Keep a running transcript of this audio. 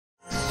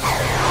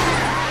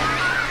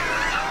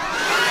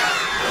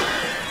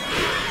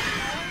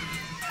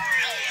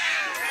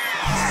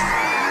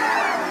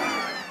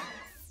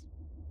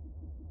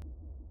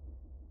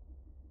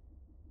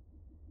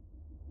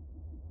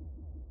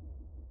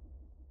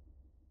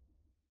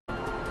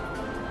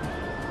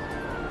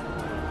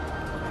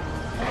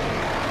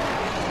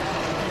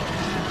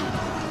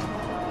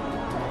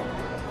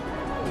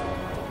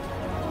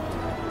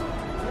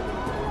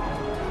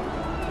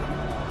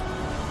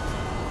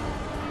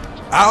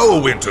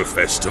Our winter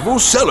festival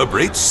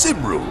celebrates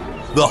Simru,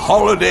 the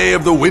holiday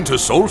of the winter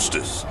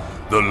solstice,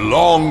 the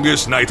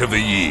longest night of the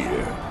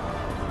year.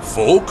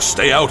 Folks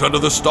stay out under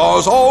the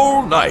stars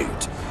all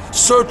night,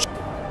 search.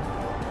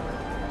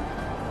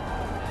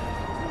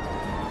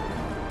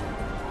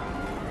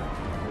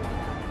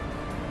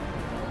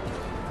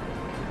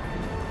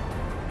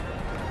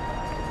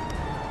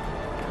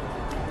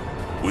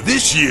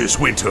 This year's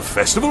winter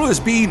festival is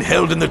being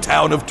held in the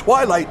town of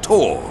Twilight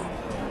Tor.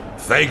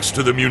 Thanks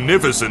to the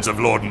munificence of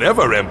Lord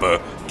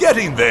Neverember,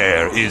 getting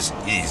there is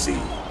easy.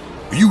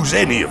 Use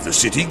any of the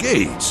city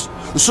gates.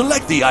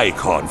 Select the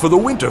icon for the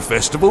winter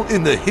festival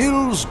in the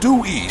hills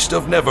due east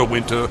of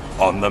Neverwinter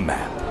on the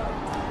map.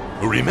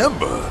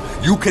 Remember,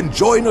 you can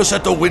join us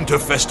at the winter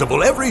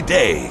festival every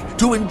day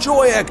to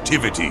enjoy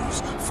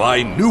activities,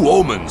 find new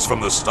omens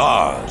from the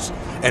stars,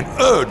 and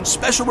earn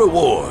special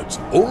rewards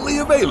only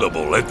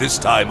available at this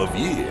time of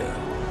year.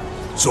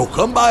 So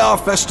come by our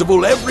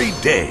festival every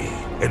day,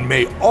 and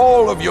may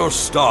all of your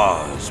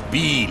stars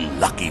be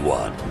lucky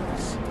ones.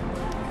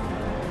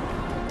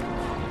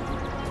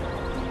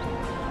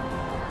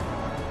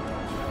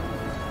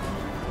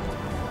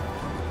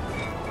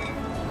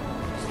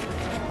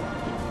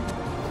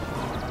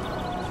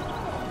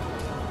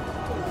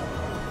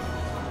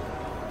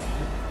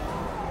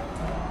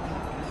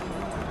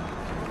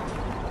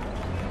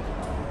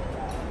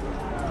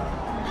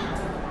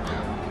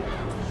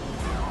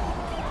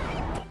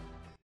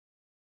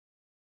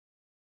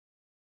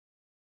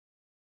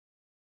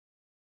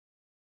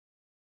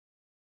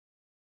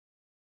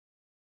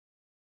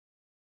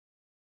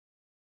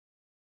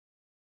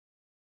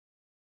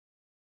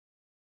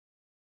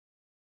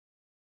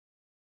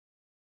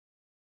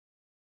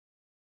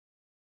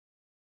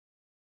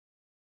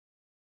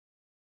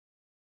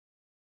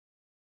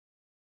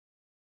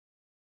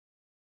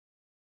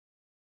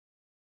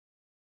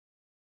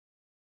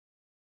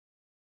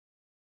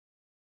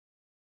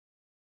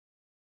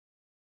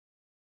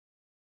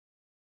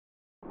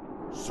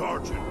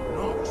 Sergeant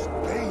Knox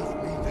gave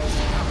me this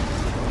house.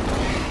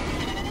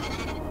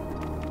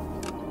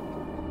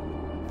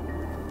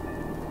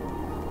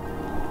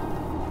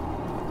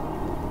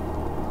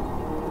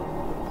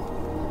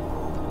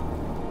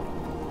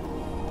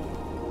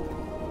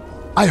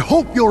 I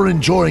hope you're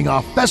enjoying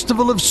our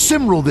Festival of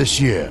Simril this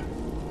year.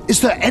 Is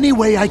there any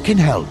way I can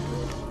help?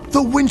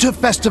 The Winter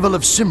Festival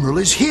of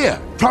Simril is here,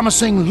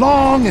 promising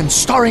long and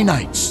starry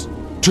nights.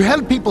 To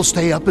help people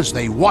stay up as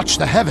they watch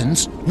the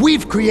heavens,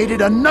 we've created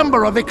a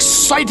number of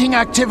exciting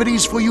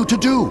activities for you to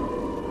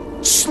do.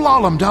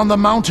 Slalom down the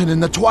mountain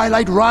in the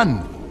Twilight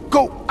Run,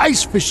 go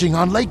ice fishing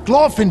on Lake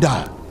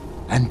Glorfindel,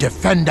 and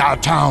defend our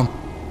town.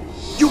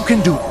 You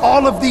can do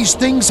all of these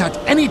things at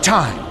any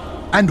time,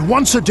 and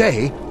once a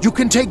day, you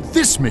can take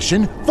this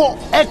mission for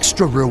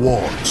extra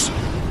rewards.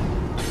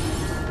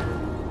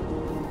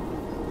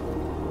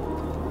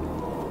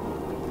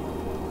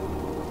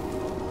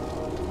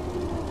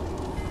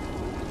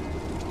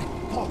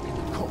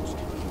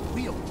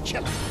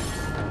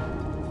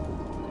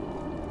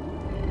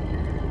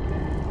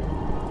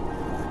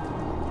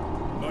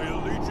 My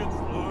allegiance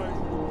lies.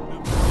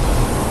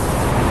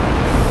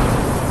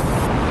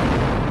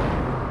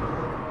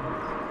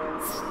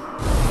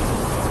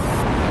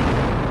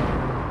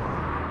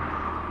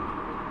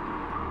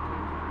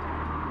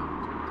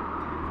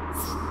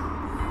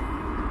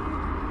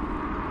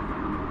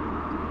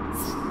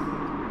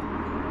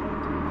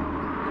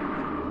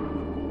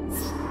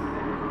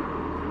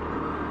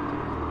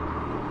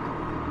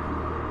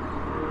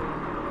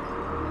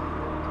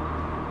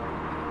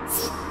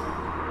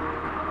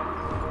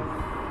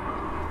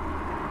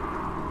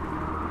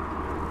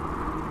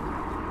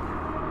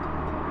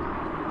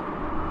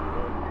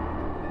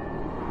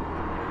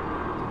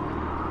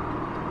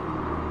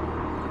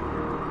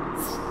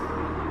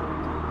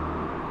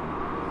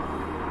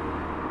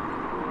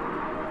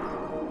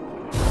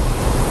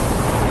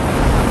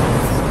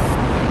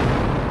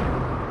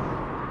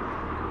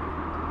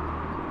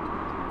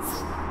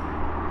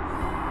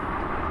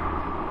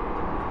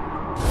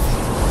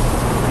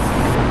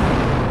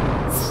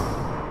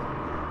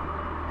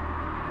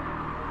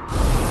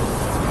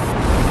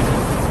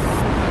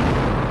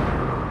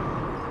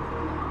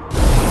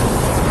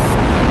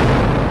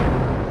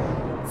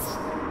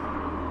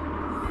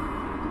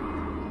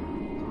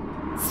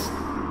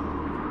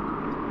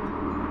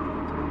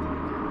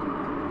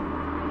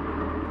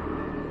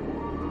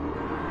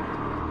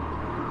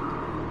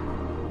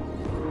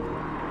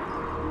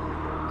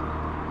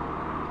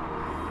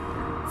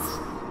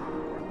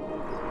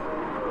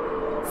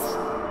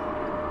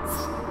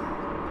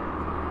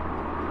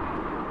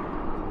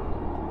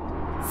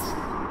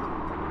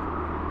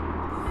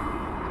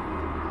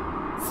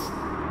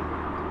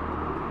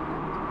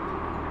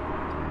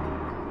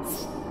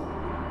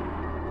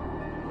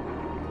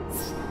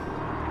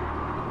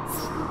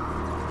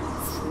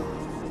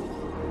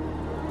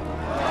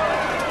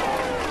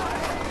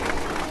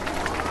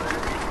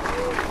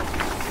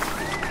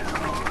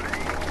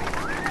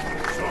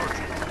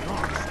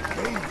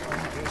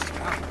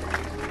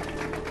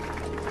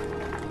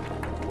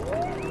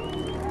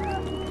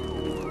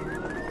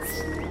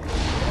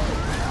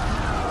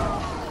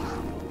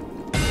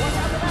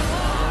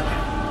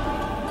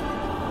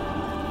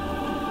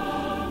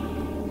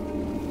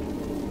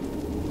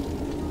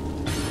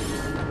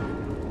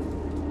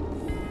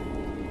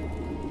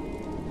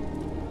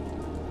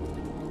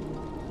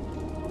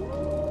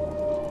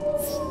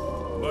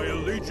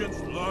 allegiance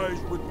lies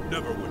with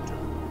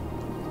Neverwinter.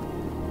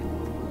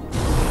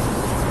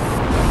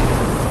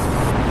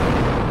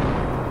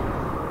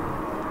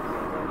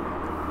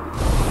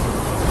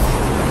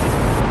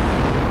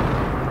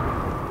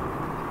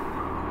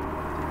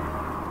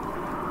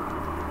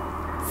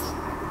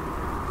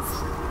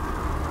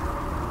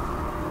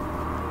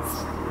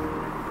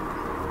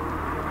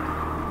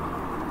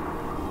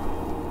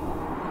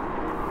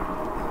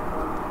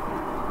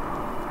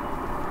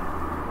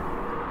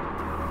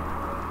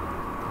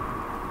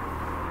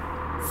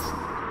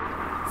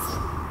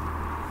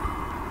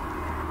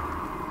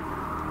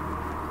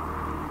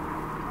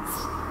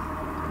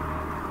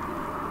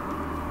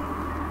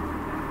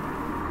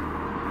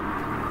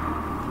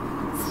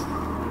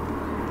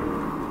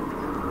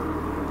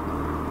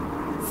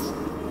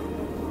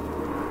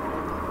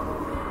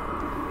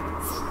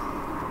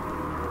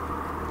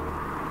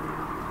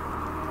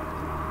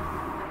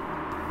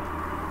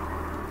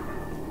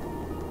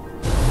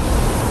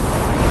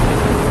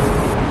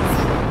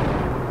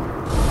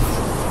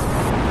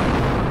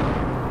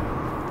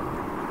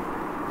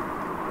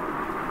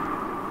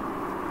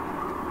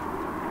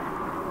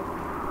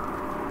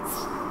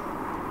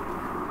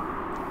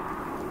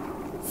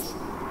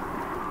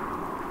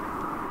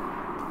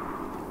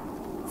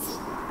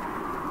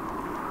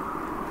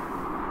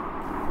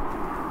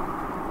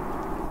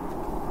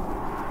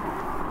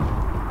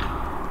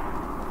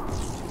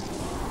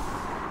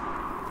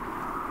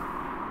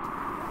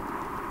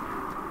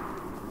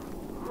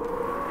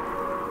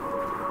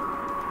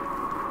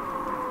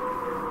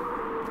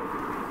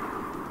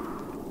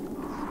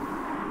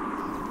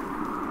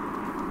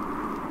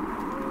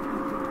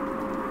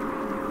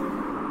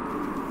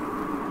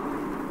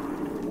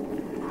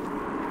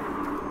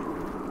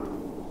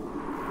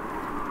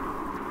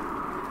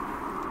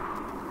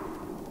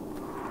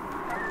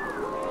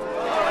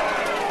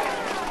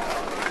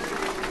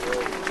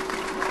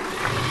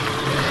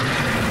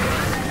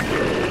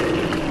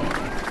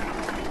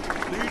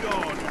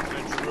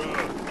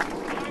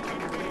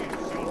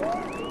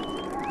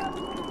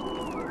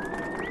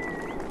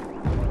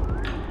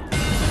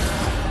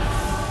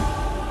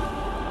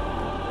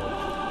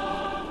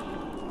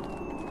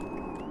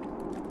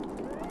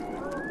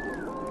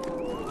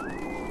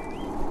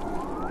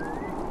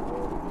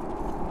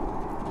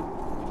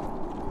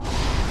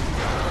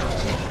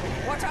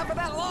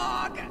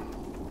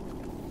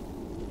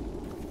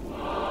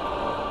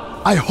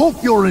 I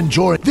hope you're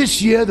enjoying.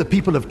 This year, the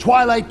people of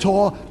Twilight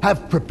Tor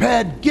have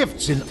prepared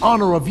gifts in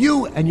honor of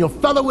you and your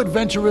fellow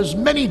adventurers'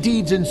 many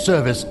deeds in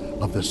service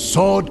of the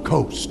Sword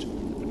Coast.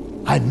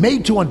 I'm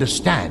made to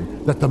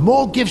understand that the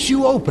more gifts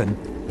you open,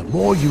 the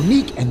more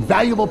unique and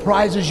valuable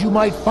prizes you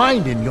might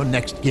find in your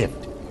next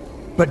gift.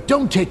 But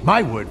don't take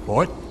my word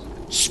for it.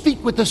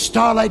 Speak with the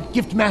Starlight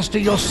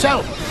Giftmaster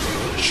yourself.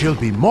 She'll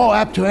be more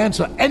apt to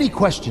answer any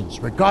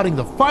questions regarding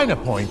the finer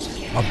points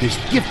of this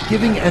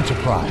gift-giving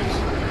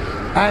enterprise.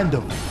 And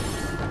of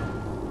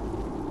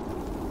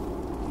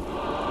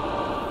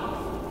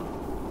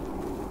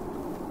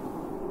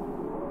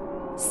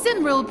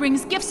Cymril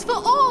brings gifts for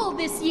all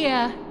this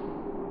year.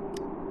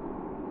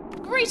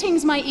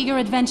 Greetings, my eager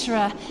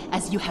adventurer.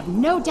 As you have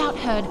no doubt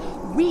heard,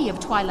 we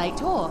of Twilight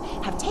Tor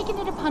have taken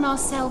it upon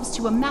ourselves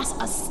to amass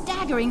a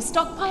staggering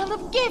stockpile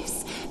of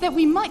gifts that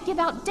we might give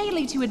out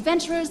daily to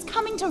adventurers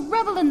coming to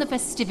revel in the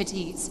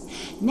festivities.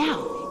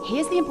 Now,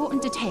 here's the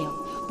important detail.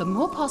 The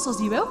more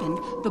parcels you open,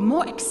 the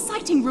more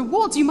exciting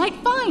rewards you might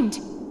find.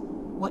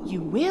 What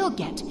you will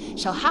get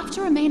shall have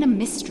to remain a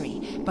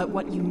mystery, but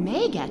what you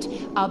may get,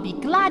 I'll be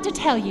glad to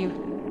tell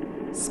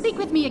you. Speak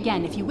with me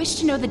again if you wish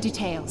to know the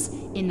details.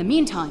 In the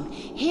meantime,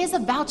 here's a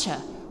voucher,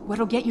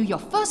 what'll get you your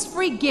first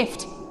free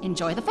gift.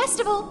 Enjoy the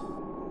festival!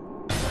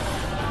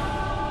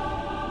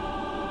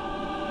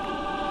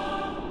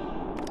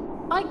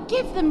 I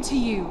give them to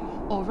you.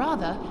 Or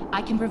rather,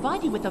 I can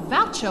provide you with a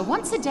voucher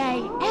once a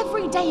day,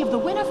 every day of the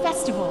Winter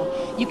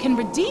Festival. You can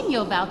redeem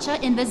your voucher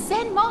in the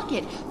Zen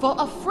Market for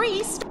a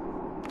free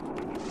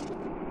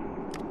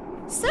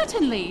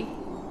Certainly!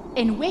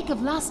 In wake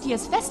of last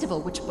year's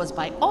festival, which was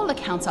by all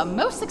accounts our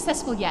most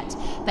successful yet,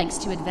 thanks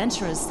to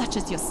adventurers such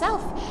as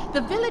yourself, the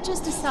villagers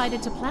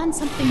decided to plan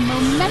something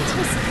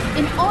momentous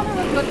in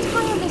honor of your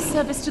tireless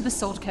service to the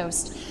Sword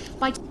Coast.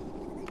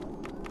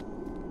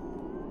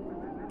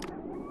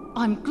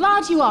 I'm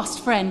glad you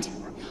asked, friend.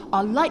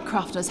 Our light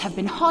crafters have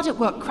been hard at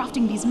work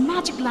crafting these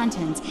magic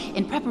lanterns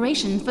in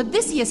preparation for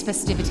this year's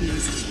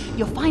festivities.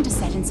 You'll find a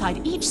set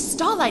inside each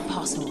Starlight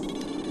parcel.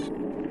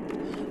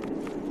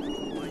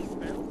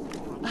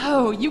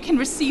 Oh, you can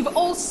receive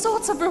all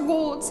sorts of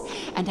rewards.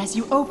 And as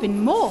you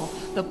open more,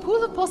 the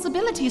pool of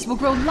possibilities will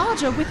grow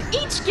larger with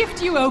each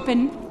gift you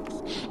open.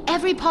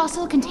 Every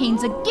parcel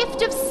contains a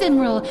gift of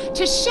Cymril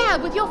to share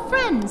with your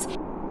friends.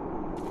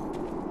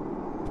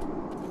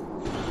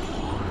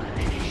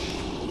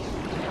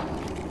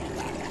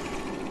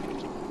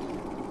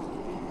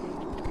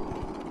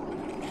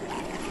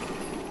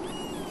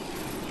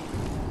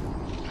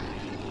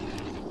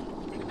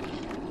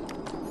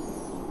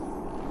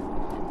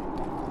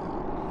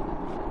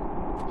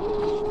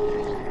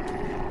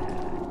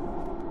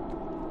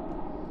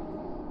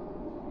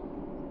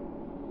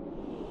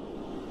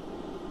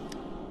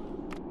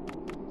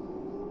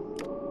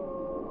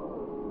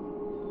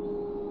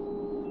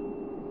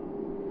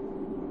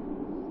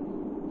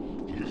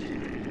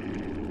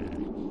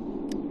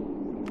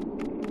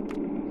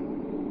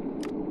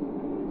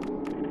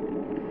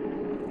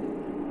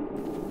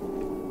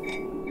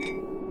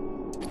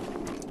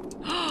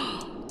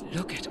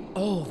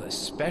 Oh, the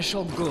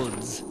special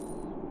goods.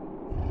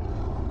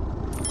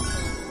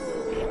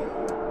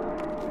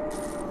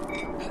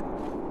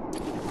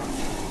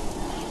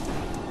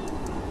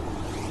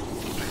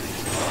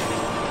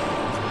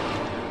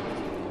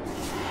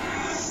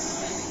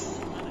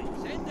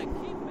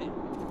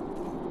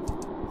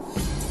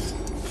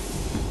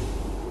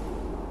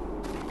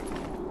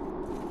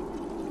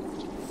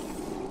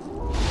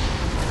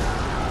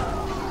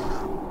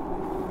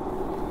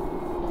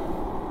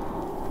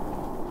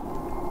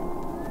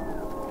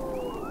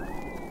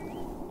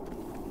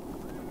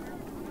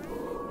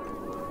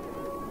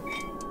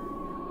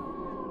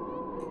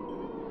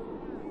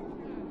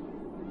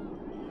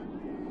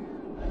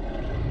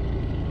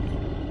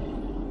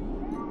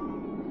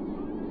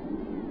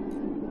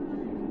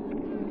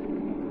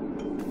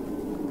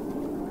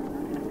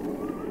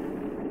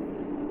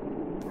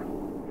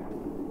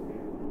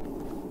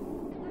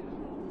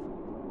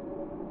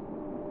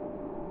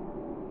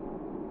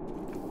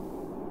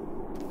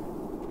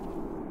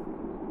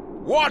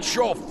 Watch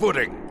your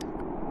footing!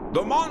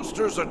 The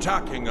monsters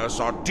attacking us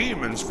are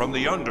demons from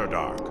the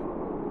Underdark.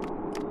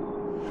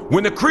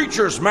 When the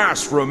creatures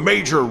mass for a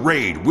major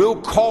raid, we'll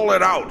call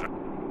it out.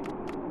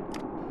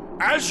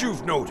 As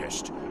you've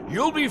noticed,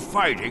 you'll be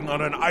fighting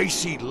on an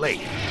icy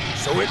lake,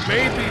 so it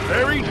may be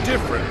very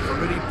different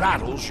from any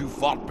battles you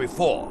fought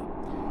before.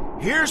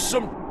 Here's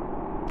some...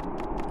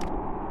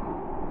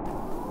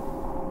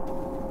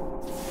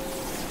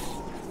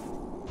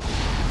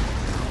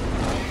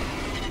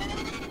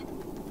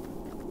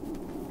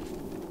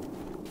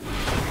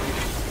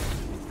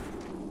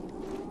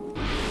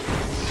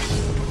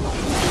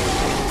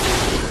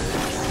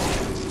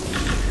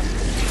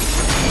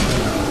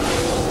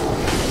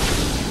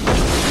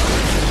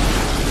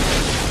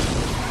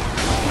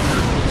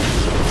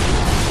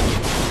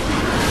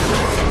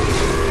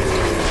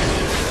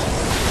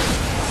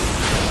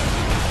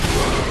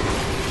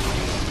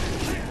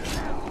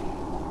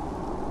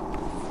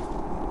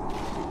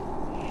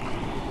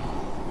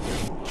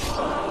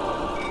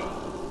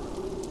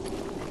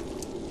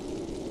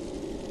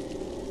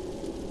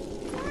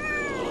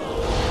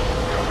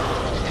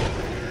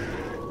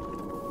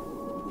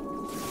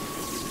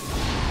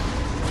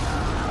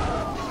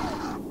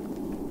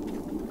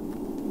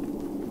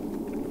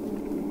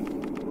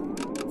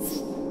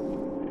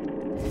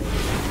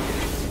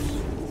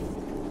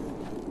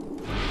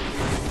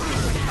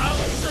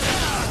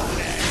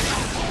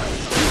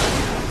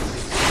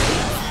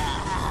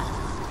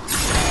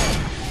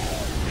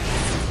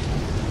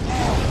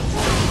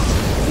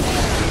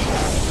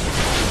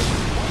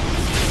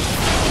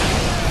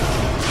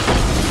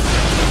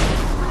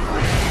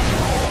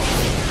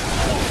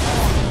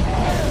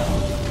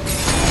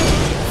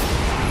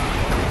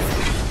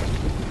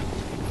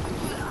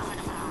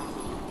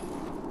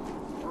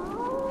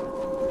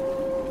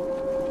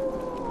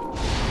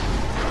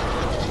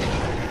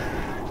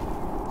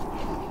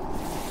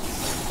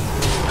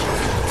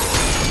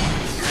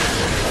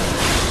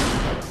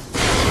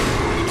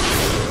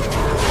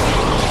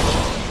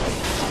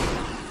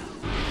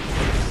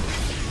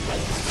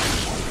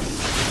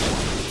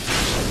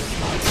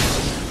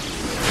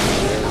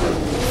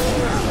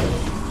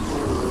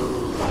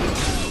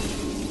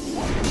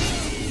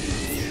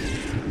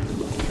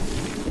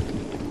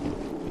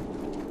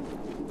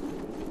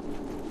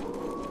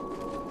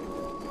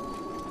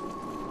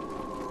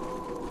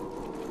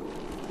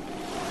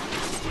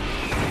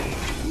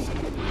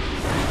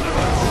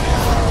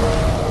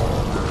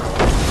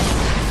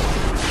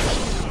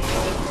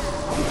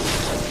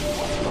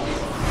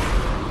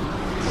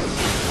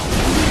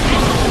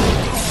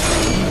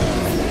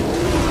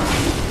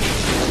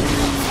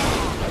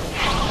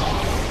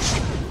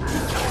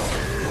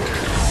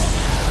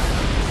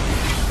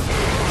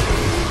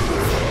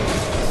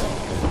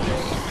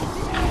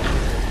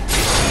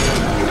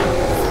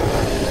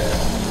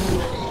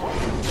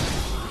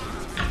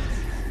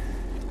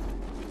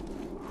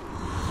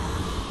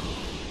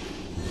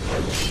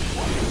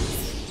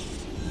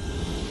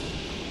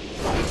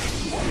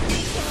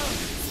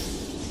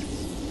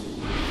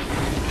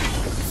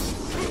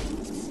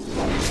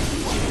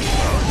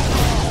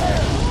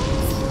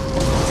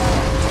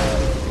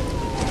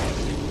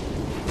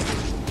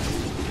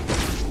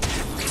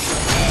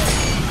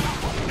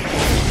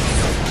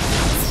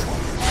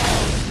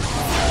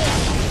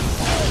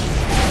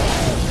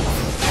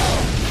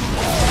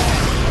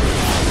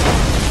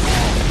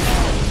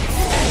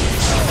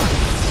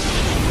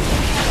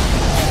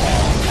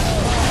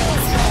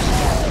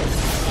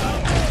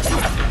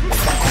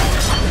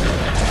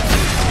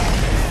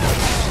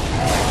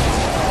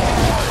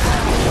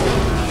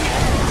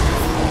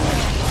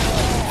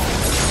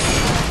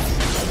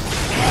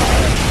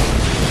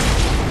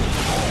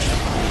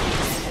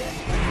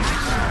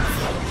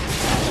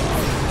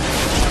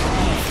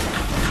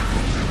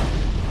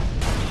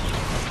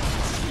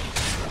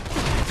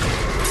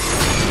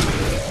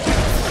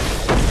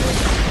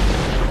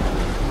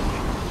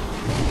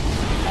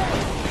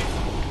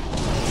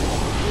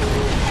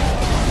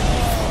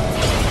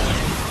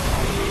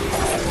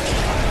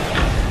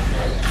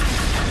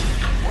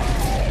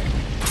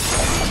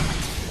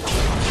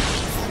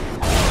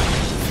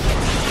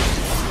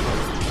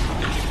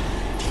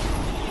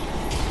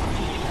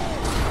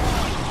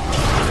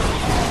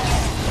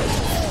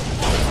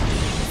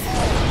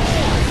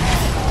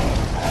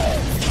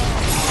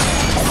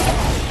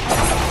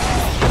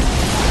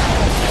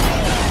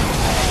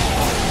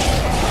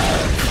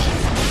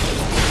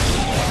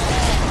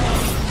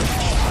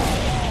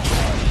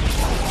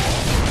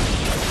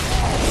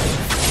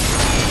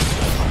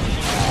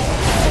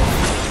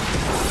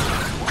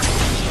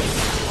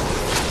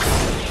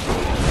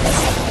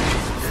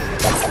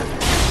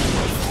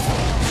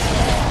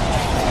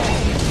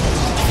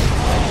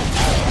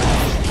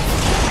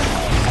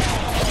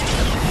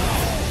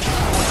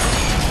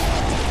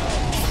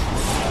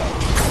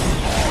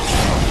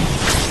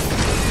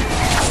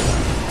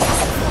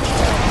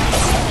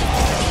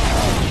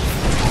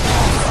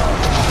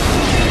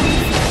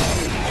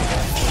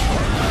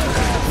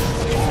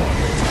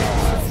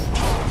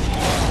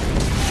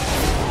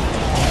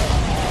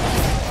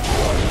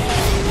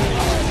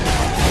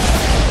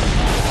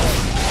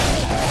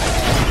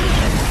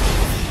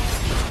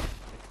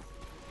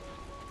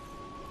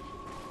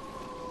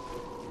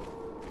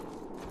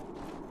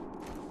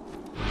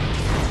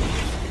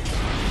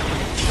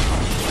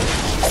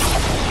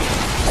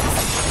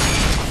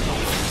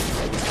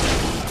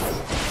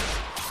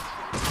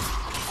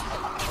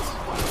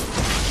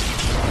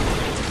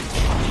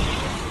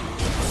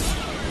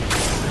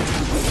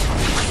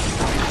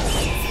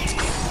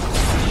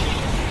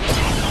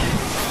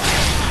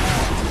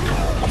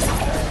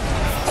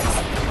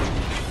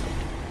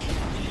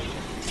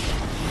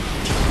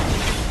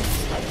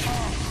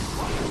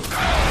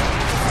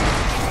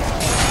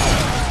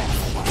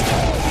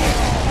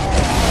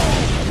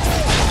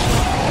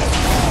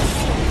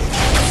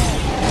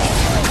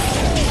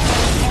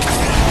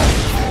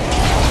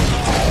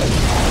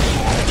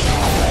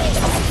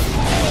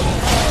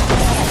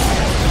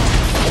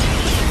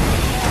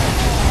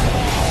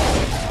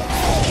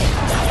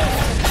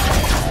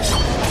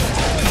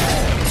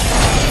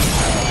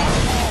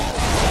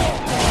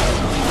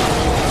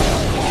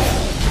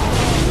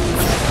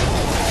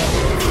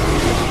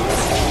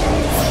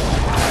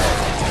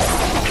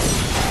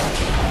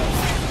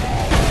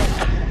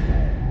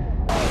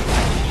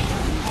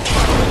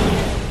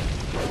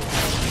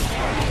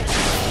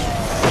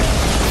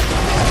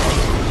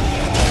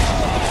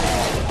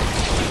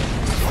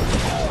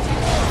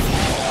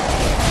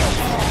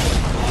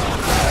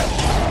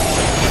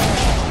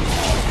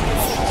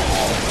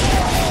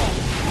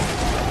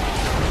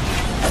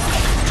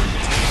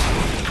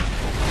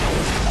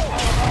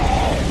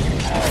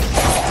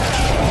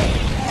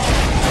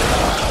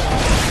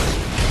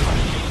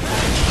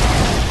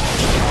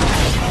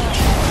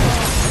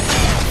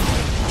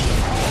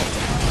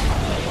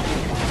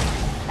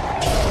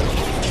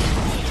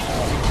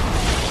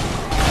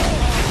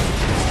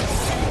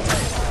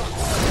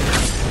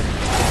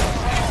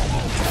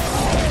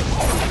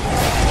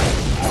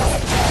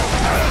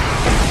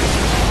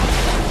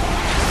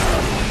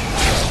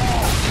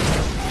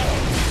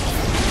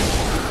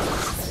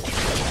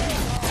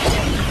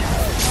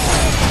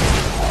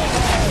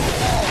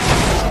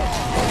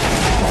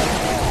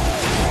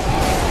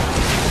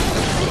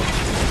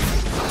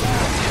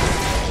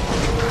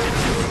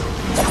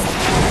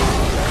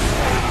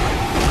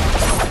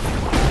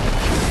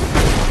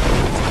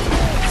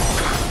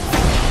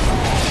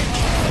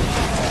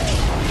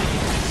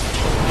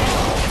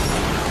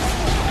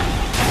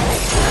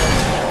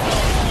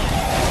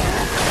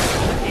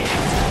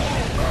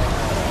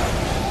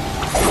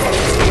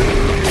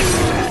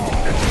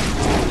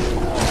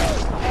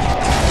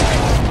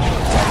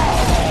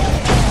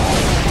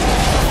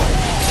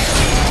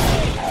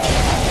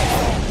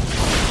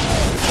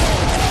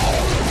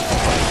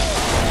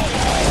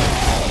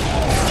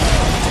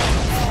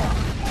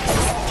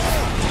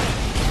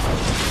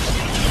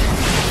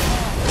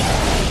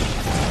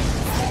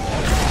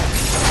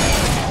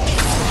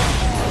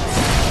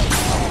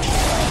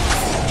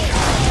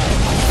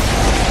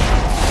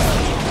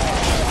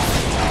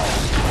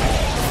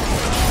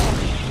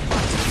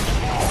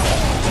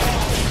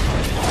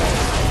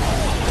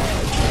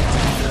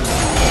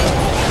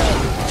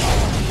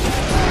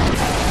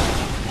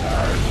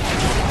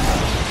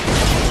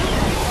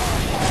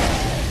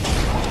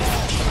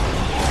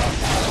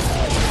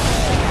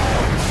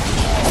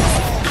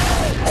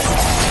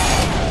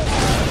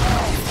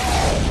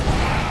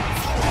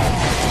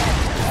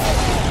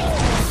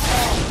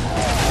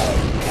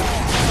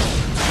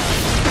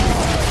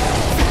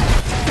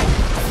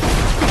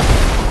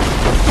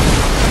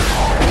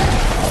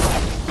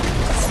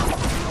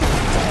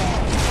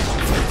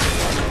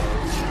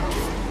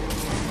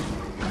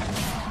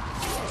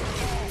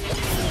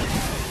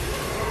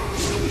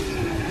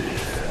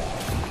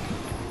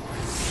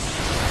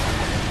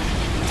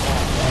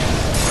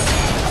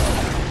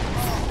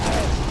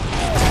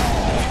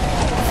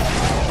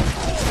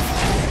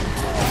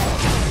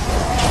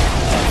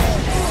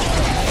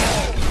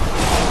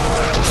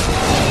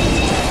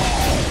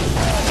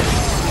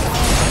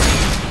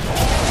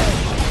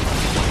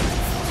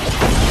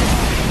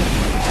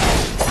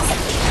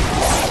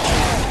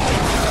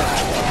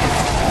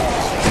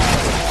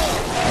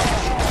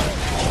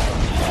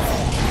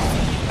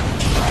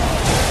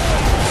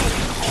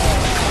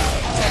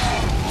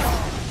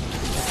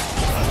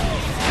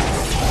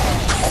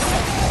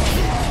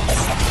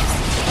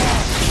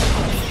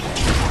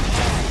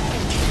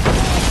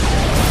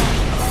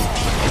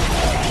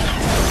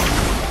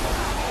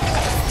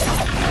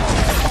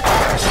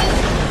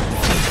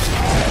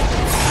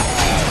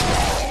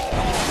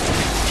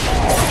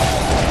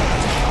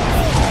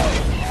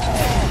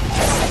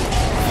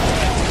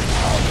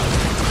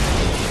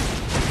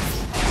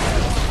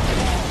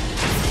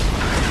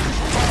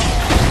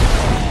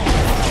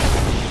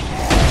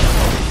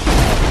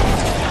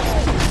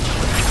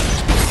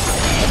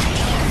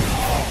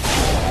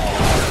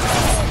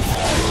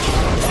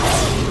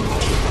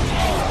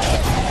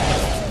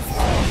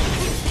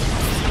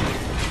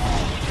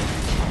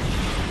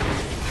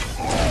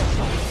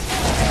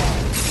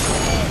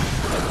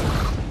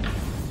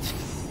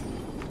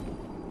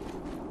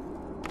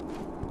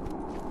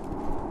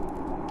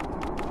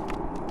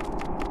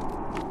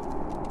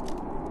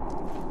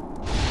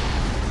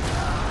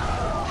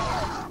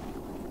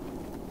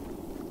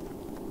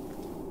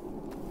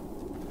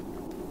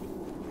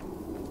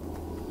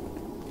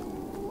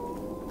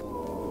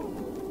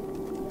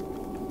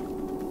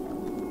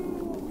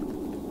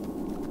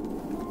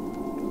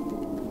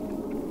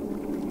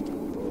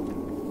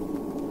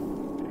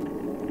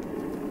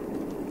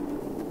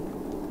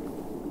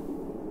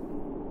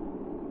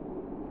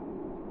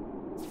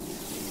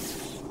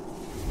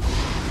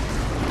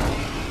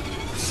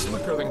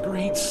 sure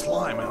ain't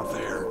slime out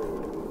there.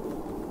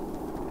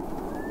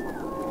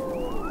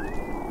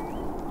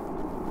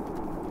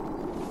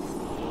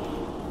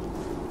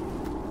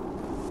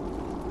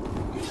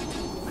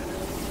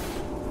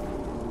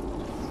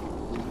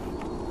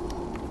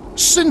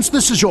 Since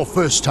this is your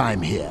first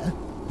time here,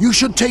 you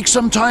should take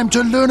some time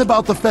to learn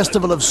about the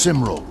Festival of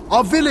Cymrul,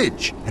 our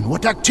village, and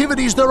what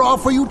activities there are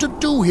for you to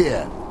do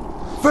here.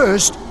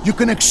 First, you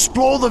can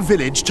explore the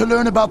village to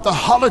learn about the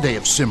holiday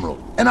of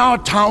Cymrul and our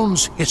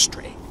town's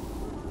history.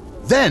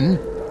 Then,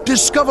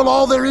 discover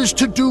all there is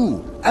to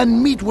do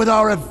and meet with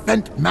our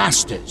event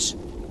masters.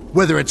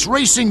 Whether it's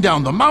racing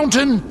down the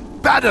mountain,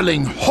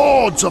 battling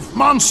hordes of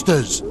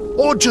monsters,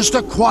 or just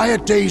a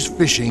quiet day's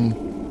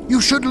fishing,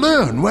 you should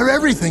learn where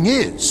everything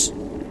is.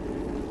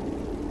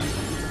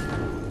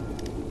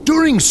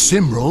 During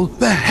Cymrul,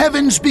 the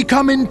heavens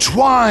become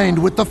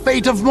entwined with the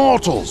fate of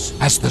mortals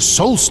as the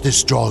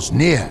solstice draws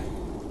near.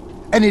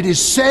 And it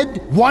is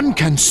said one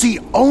can see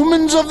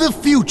omens of the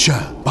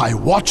future by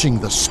watching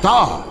the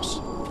stars.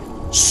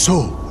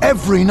 So,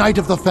 every night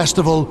of the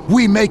festival,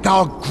 we make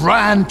our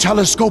grand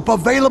telescope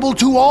available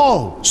to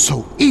all,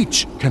 so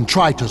each can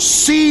try to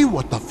see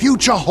what the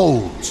future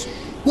holds.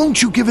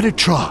 Won't you give it a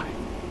try?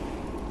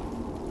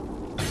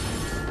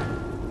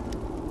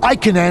 I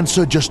can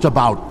answer just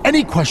about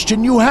any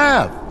question you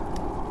have.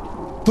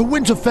 The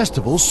Winter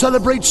Festival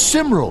celebrates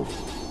Cymrul,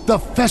 the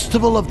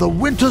festival of the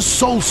winter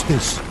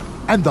solstice,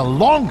 and the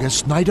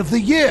longest night of the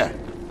year.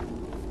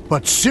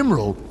 But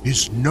Cymrul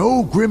is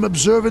no grim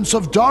observance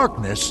of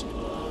darkness.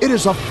 It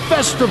is a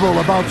festival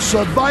about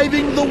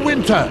surviving the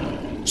winter.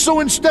 So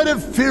instead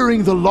of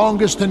fearing the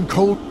longest and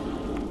cold...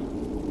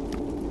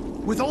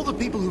 With all the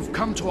people who've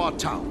come to our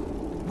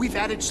town, we've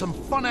added some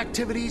fun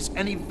activities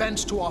and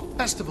events to our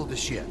festival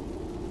this year.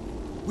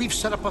 We've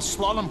set up a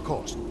slalom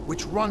course,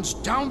 which runs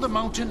down the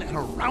mountain and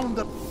around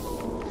the...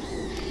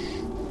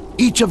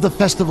 Each of the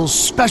festival's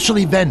special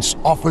events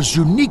offers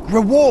unique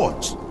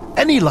rewards.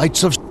 Any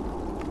lights of...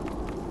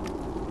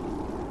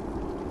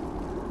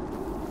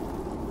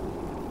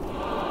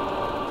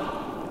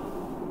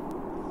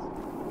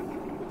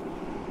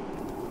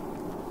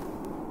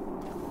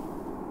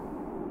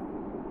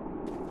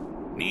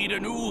 Need a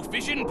new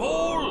fishing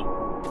pole?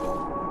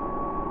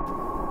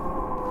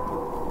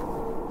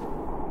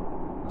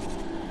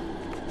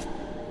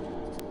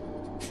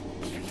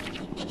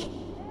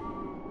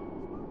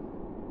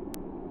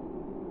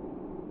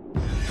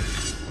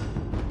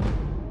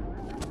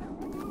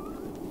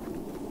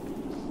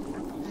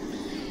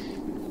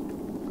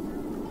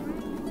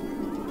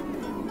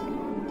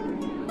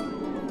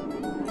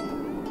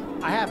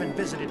 I haven't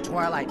visited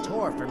Twilight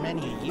Tor for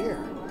many a year.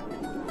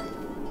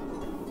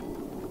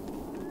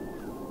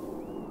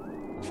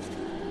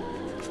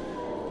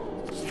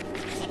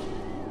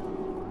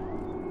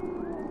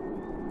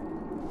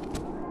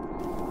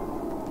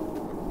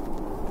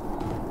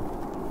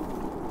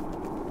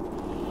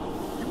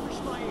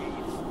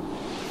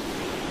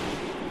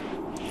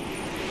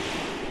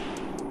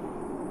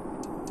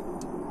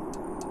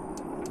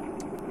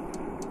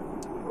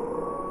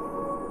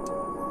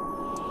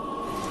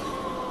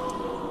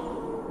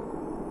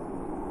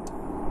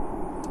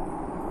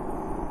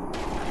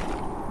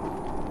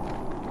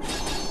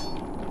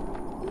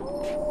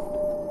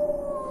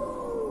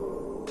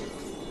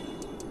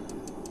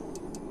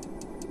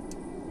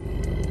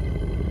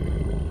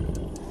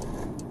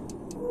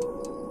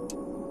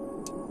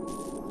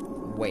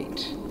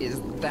 Wait,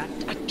 is that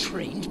a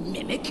trained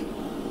mimic?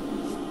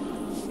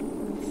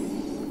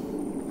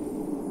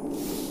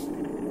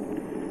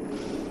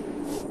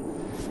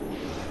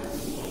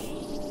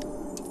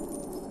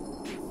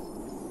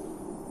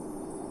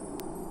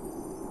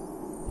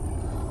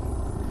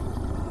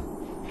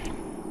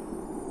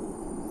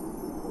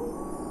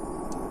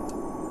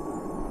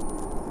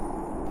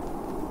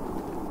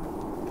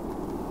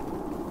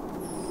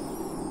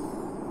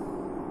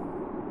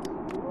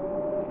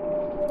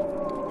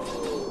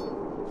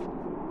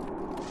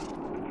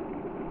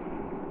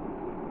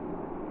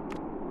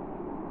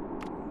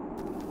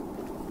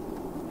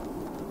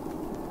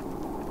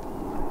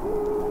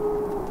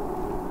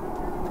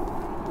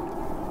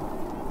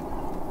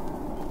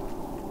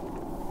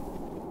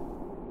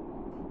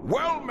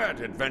 Well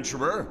met,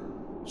 adventurer.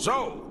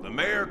 So, the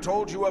mayor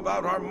told you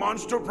about our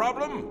monster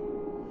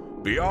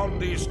problem?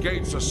 Beyond these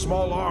gates, a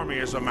small army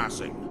is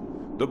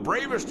amassing. The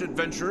bravest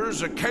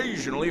adventurers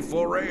occasionally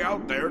foray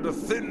out there to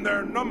thin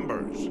their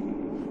numbers.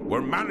 We're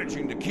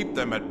managing to keep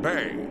them at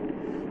bay,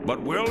 but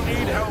we'll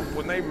need help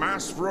when they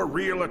mass for a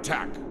real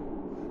attack.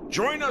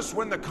 Join us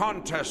when the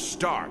contest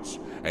starts,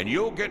 and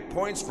you'll get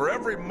points for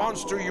every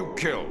monster you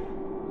kill.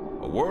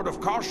 A word of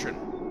caution.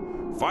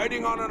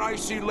 Fighting on an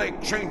icy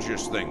lake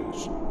changes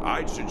things.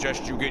 I'd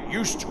suggest you get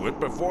used to it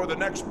before the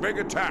next big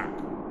attack.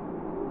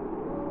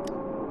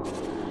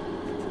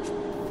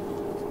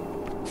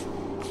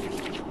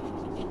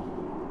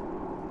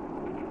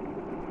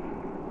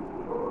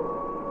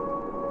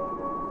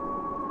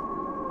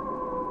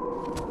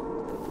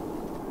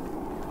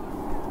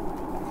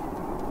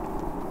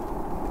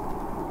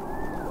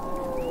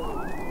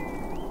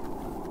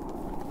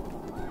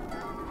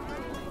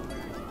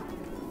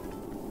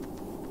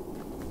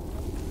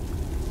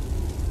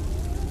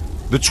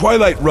 The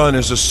Twilight Run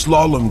is a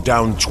slalom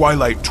down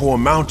Twilight Tor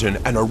Mountain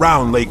and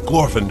around Lake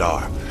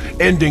Glorfindar,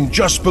 ending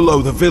just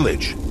below the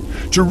village.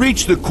 To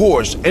reach the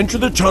course, enter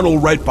the tunnel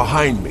right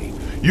behind me.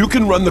 You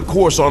can run the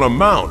course on a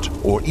mount,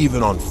 or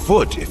even on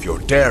foot if you're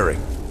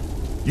daring.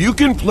 You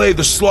can play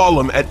the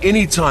slalom at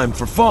any time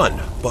for fun,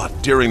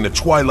 but during the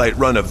Twilight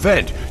Run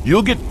event,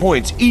 you'll get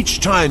points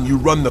each time you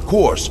run the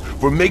course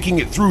for making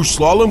it through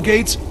slalom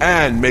gates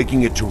and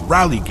making it to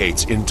rally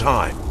gates in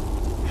time.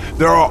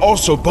 There are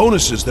also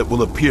bonuses that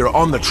will appear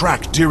on the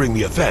track during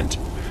the event.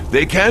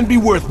 They can be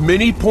worth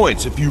many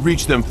points if you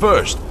reach them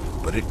first,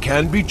 but it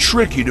can be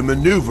tricky to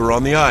maneuver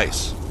on the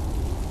ice.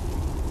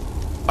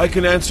 I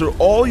can answer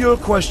all your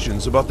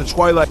questions about the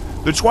Twilight.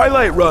 The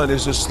Twilight Run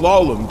is a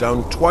slalom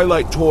down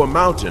Twilight Tor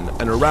Mountain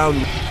and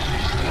around.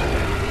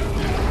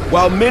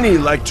 While many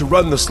like to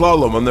run the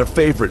slalom on their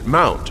favorite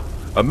mount,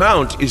 a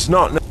mount is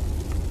not.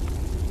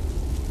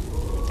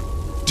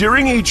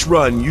 During each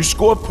run, you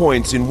score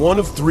points in one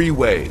of three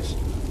ways.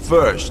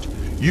 First,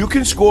 you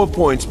can score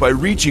points by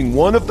reaching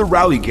one of the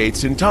rally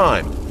gates in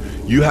time.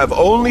 You have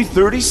only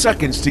 30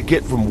 seconds to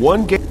get from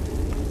one gate.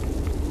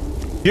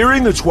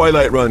 During the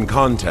Twilight Run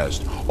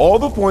contest, all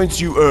the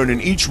points you earn in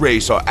each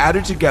race are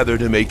added together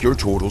to make your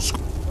total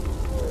score.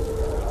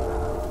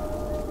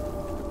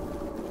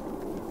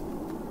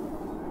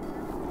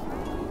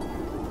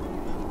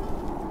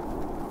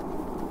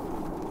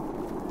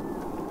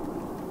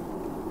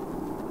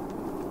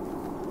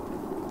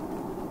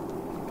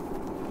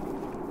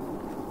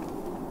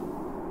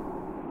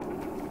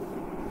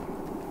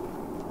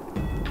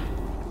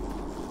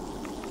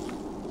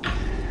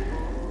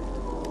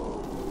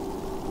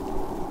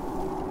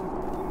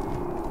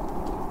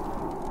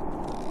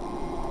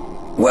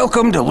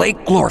 Welcome to Lake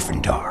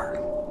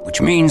Glorfindar,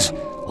 which means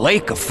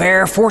Lake of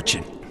Fair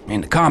Fortune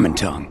in the common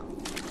tongue.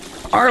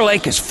 Our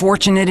lake is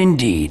fortunate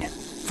indeed,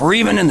 for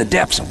even in the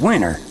depths of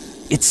winter,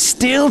 it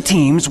still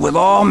teems with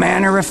all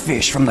manner of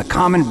fish from the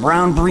common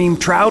brown bream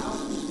trout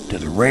to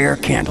the rare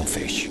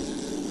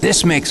candlefish.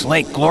 This makes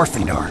Lake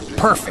Glorfindar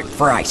perfect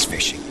for ice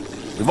fishing.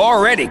 We've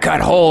already cut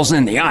holes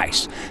in the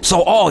ice,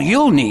 so all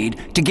you'll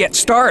need to get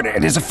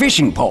started is a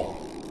fishing pole.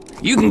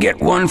 You can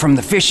get one from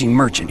the fishing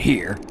merchant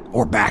here,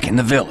 or back in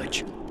the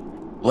village.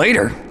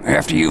 Later,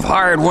 after you've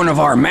hired one of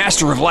our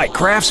Master of Light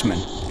craftsmen,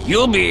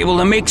 you'll be able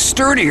to make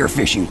sturdier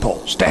fishing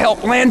poles to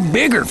help land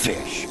bigger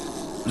fish.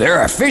 There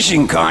are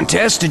fishing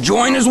contests to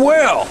join as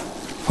well.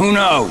 Who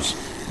knows?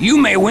 You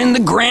may win the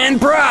grand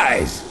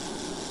prize.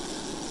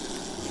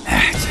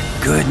 It's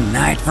a good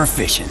night for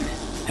fishing,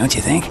 don't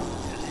you think?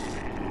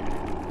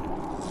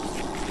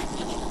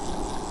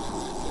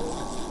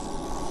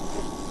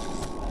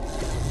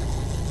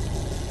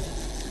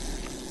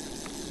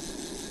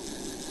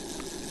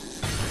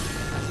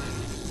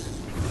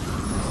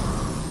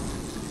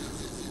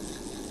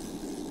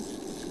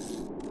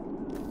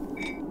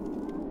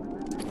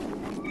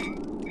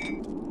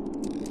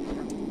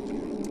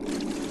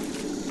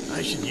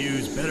 I should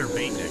use better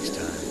bait next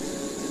time.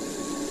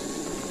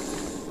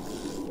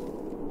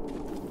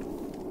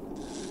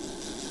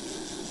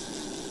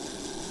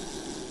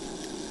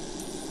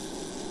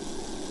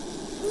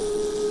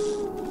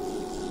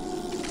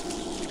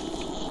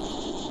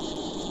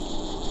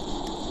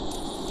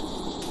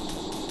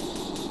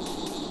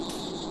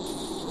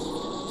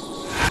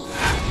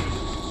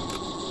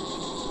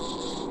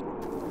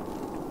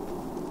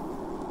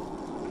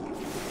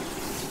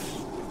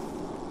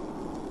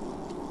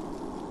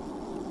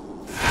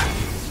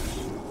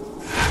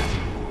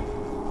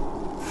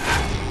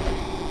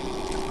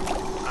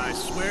 I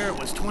swear it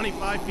was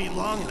 25 feet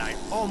long and I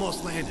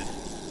almost landed.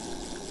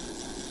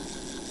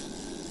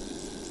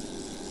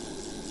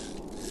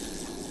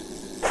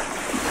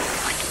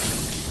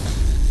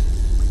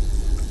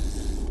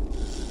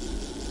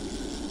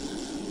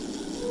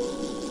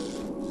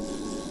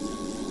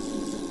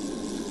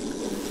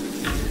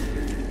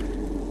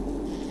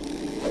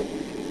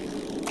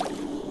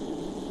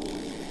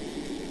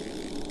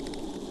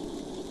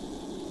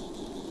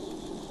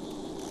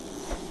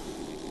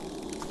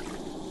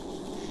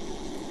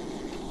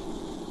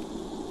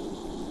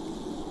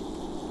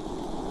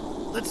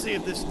 Let's see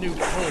if this new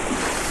pole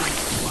is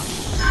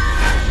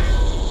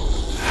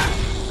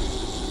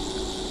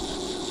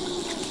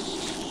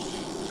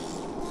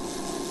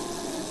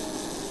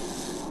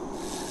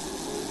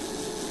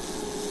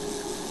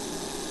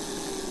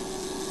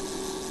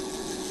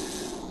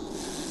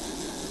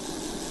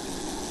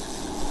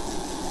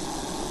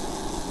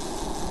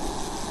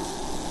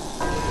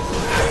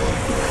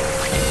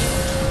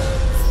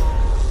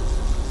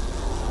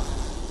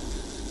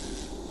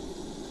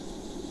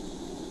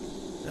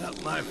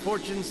my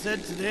fortune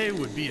said today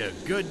would be a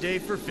good day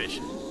for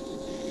fishing.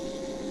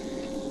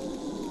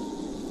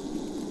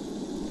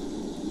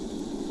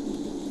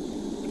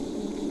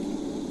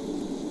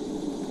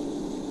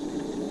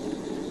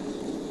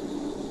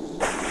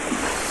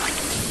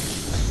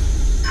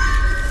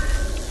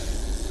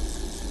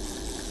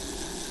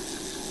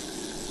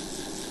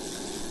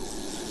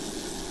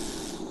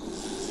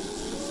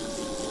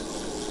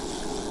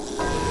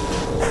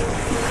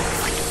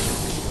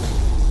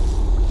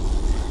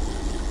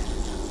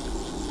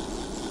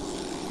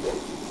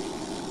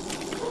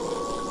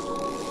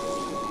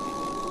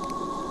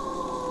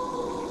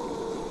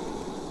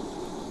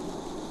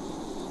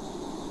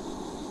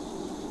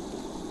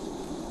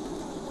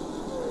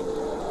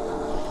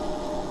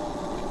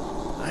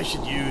 I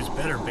should use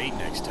better bait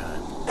next time.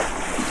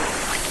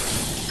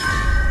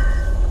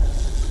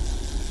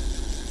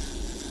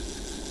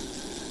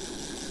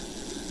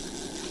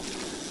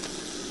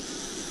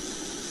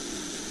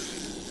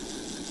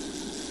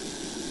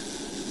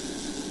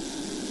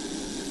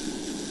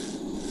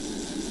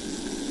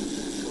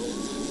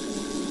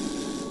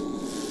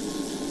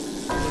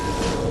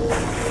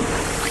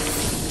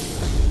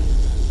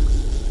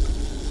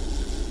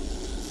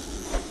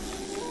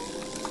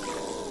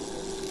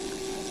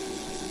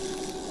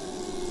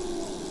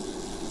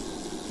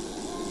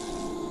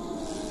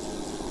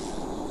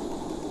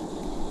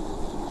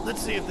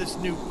 Let's see if this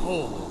new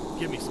pole will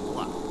give me some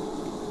luck.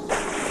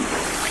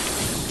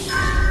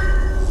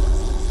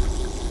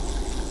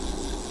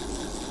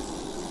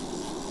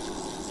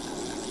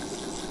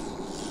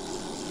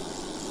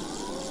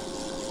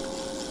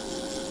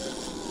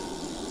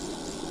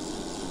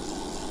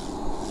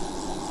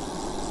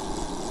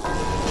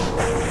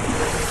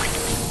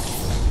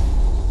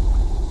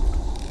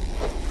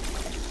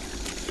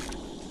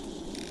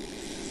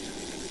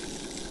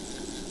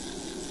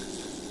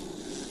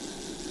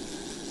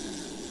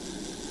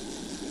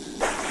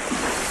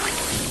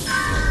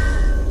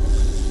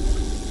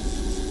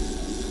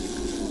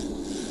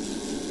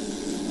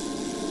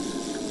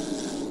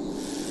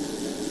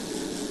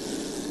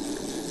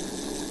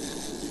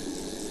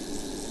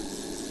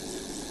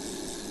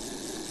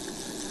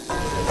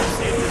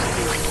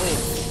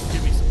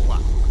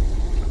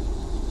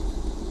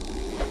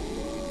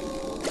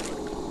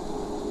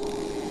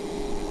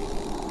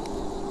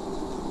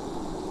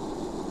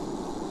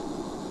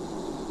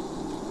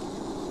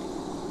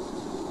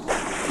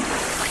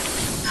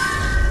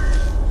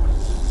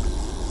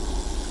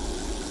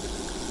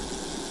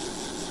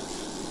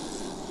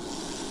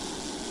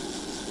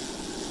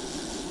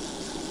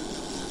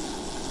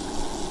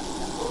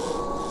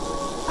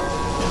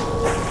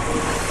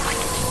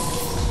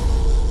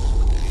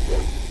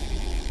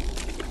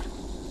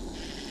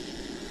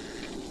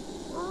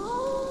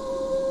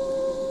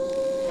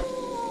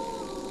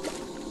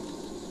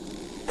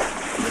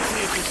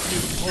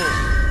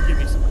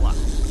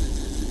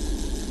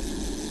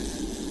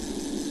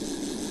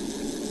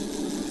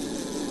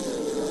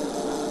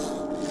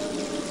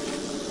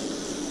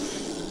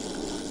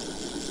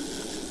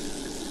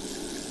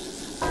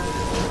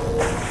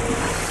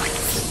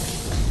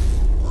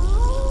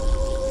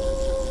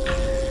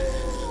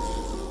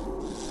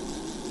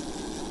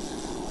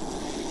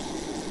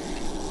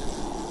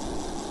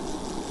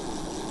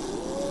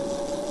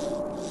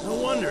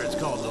 It's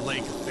called the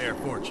Lake of Fair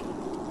Fortune.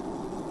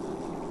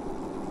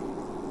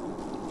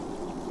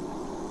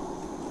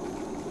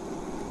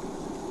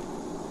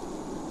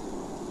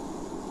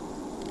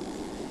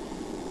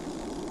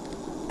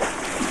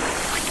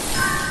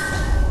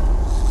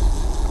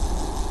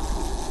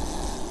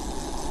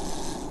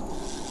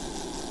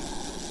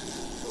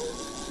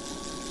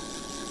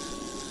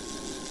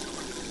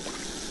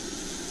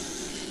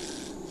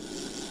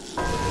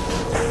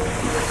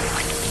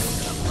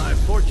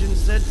 Fortune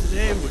said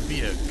today would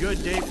be a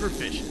good day for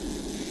fishing.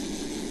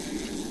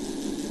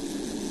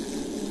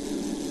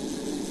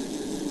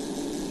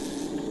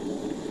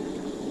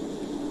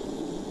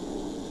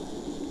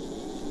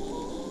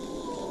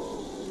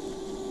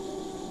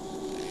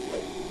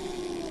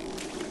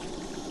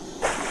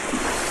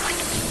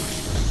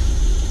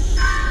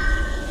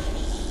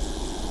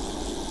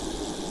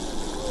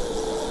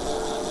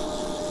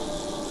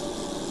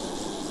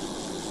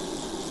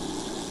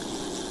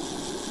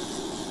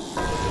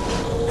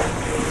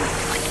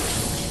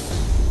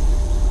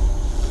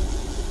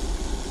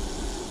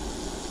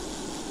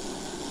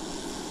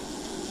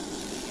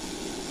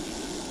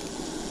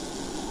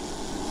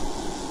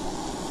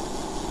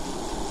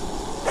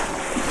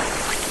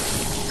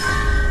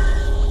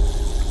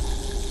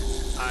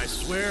 I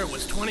swear it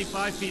was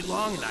 25 feet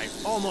long and I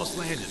almost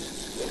landed it.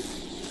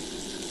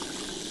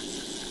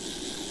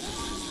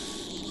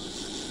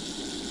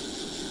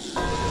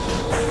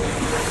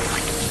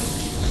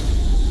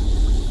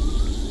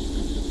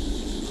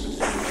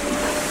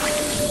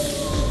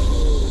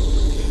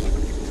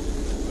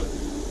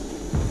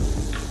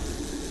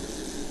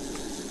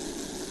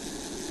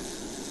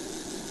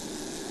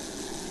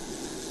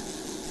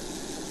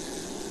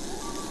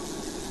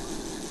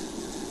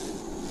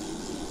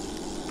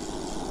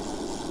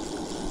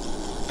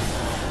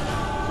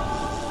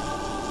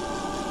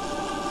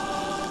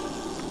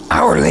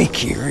 Our lake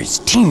here is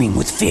teeming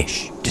with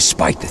fish,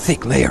 despite the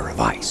thick layer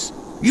of ice.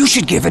 You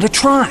should give it a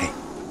try.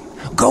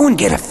 Go and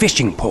get a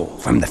fishing pole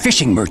from the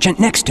fishing merchant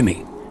next to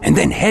me, and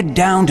then head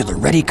down to the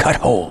ready-cut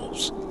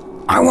holes.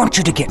 I want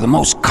you to get the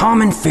most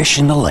common fish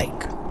in the lake,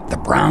 the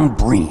brown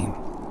bream.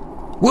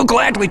 We'll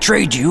gladly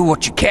trade you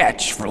what you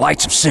catch for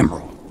lights of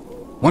Cimmerl.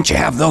 Once you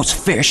have those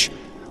fish,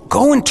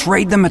 go and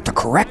trade them at the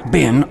correct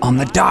bin on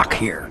the dock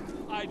here.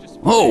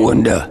 Oh,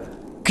 and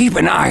keep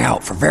an eye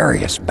out for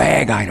various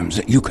bag items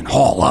that you can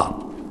haul up.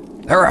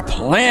 There are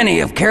plenty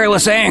of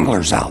careless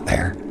anglers out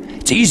there.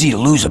 It's easy to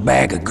lose a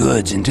bag of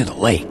goods into the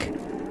lake.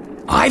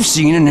 I've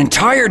seen an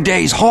entire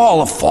day's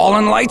haul of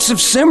fallen lights of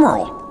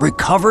Cimmerl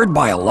recovered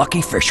by a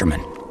lucky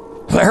fisherman.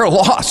 Their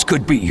loss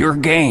could be your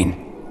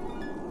gain.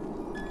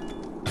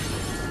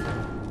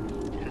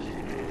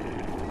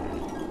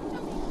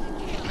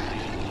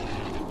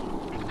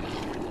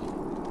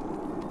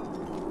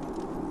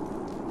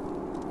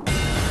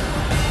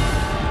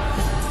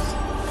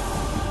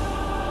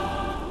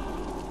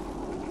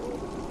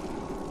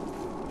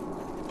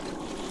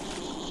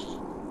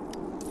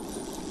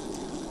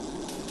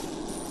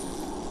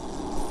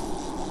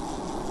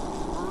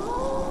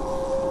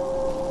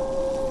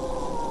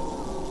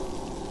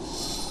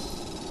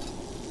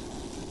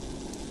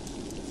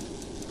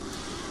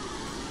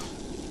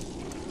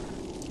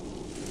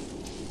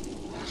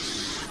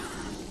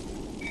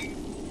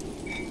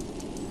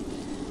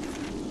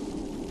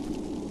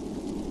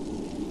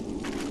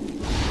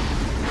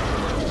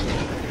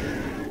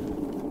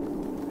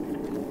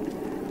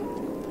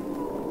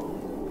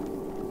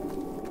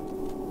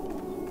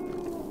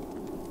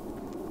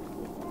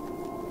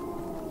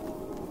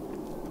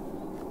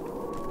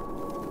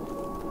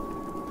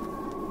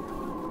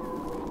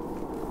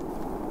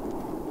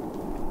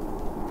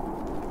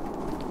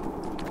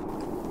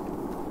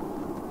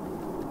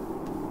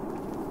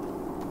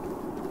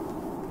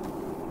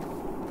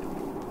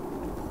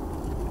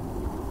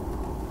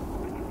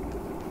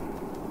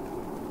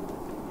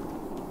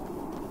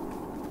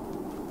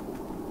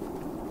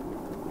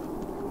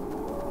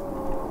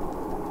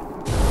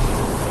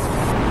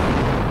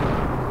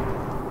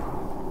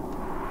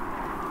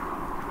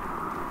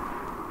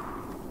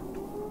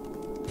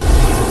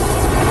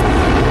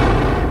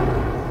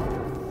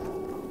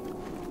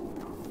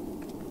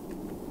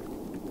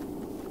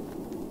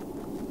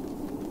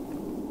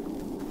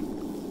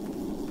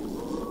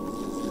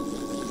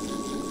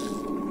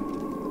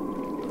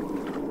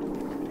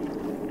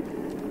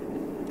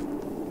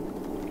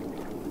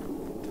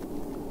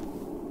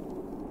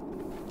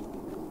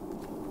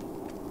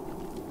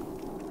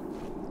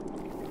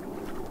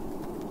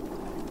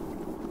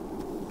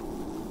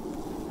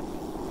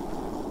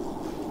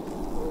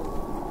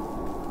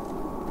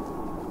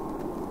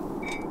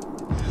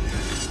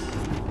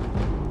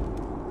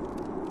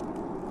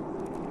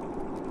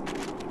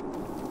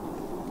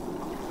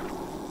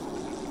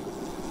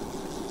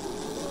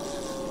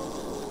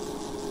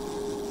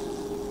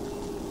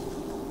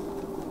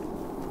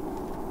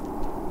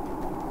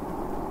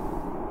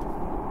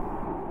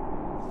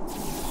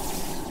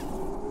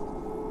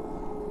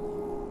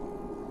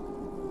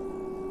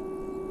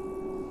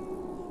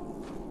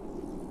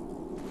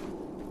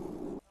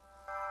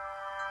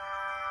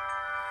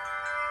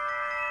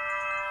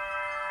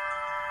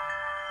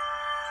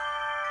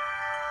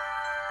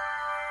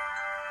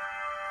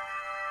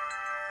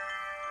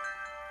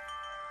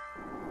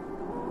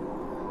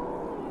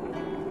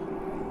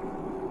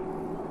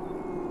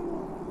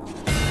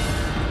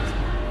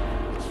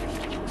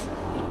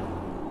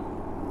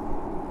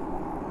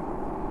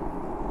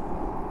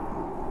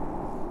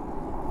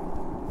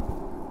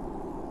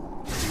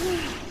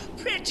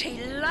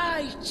 Pretty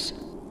light.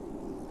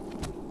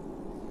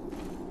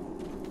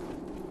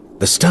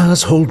 The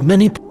stars hold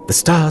many... The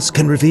stars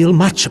can reveal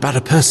much about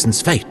a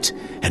person's fate,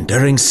 and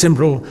during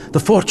Cymrul, the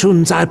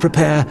fortunes I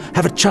prepare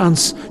have a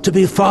chance to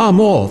be far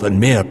more than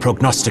mere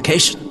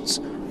prognostications.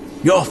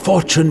 Your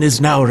fortune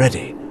is now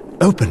ready.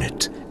 Open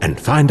it and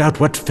find out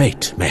what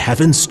fate may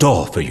have in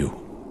store for you.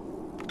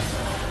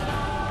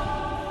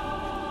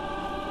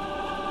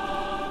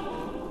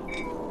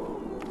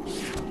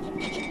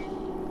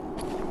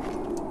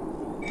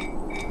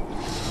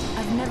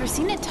 I've never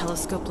seen a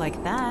telescope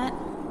like that.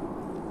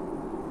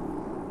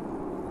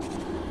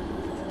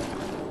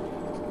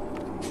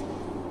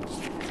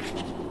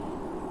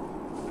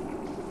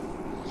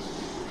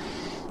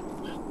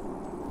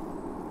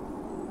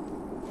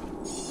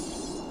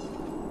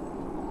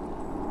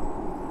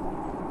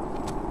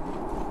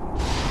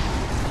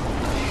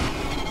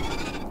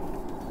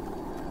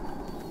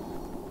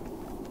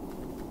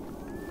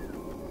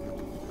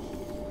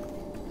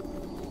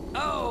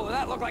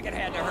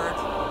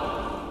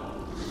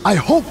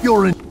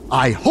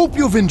 I hope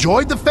you've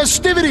enjoyed the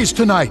festivities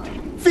tonight.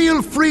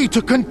 Feel free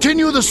to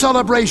continue the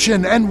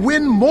celebration and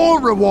win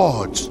more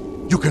rewards.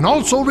 You can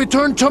also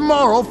return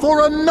tomorrow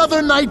for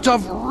another night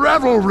of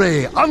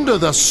revelry under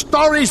the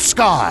starry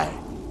sky.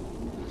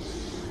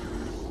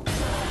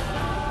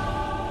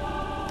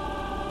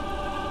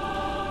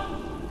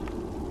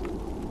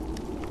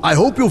 I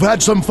hope you've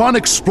had some fun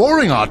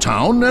exploring our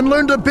town and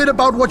learned a bit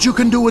about what you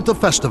can do at the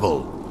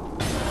festival.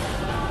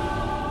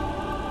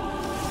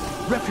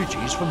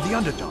 Refugees from the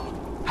Underdark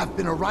have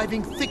been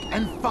arriving thick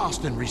and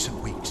fast in recent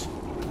weeks.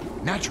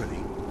 Naturally,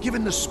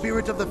 given the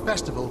spirit of the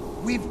festival,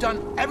 we've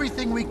done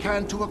everything we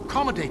can to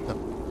accommodate them.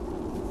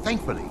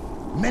 Thankfully,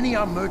 many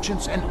are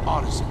merchants and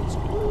artisans.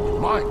 In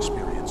my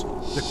experience,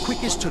 the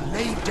quickest to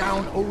lay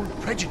down old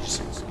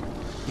prejudices.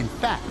 In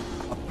fact,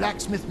 a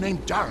blacksmith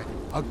named Darek,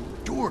 a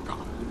Durgar,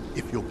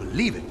 if you'll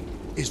believe it,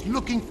 is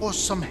looking for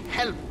some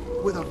help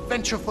with a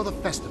venture for the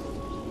festival.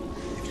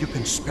 If you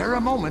can spare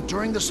a moment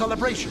during the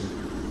celebration,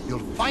 you'll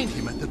find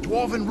him at the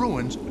Dwarven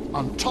Ruins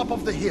on top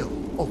of the hill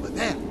over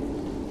there.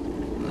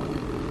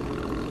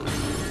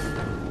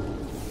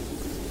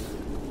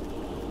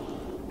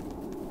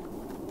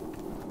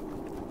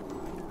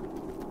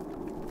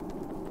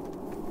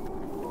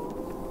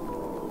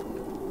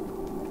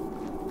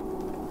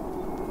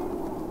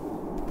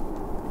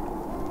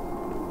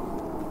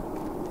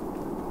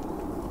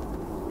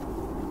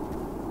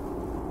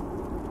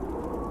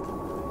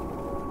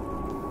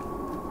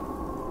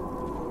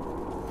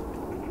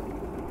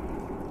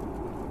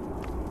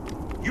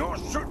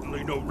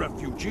 certainly no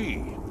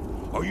refugee.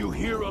 Are you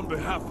here on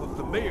behalf of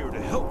the mayor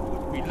to help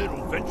with me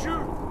little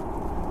venture?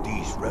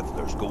 These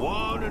revelers go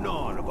on and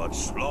on about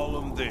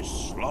slalom this,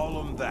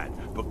 slalom that,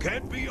 but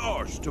can't be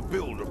arsed to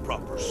build a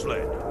proper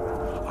sled.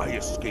 I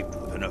escaped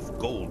with enough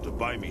gold to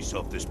buy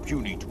myself this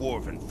puny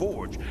dwarven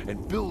forge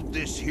and build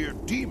this here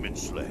demon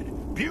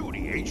sled.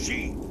 Beauty, ain't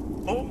she?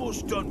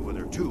 Almost done with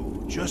her,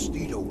 too. Just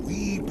need a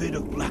wee bit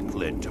of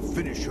blacklead to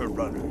finish her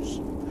runners.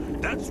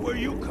 That's where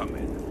you come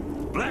in.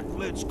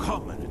 Blacklead's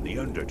common in the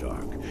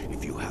Underdark.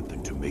 If you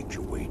happen to make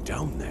your way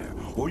down there,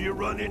 or you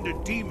run into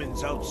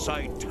demons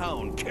outside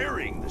town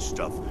carrying the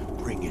stuff,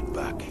 bring it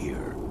back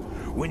here.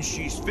 When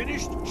she's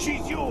finished,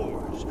 she's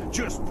yours.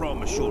 Just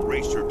promise you'll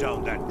race her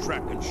down that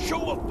track and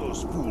show up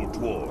those fool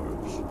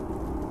dwarves.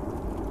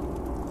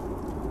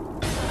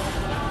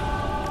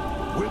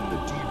 When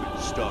the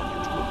demons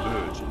started to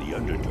emerge in the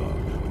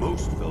Underdark,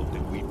 most felt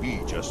that we'd be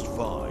just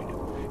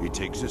fine. It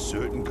takes a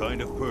certain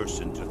kind of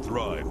person to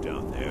thrive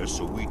down there,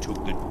 so we took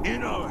the...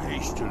 In our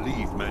haste to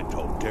leave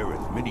Mantal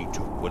Dareth, many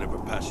took whatever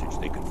passage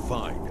they could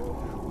find.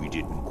 We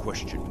didn't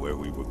question where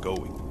we were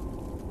going.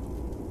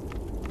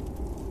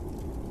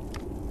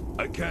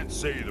 I can't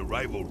say the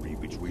rivalry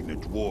between the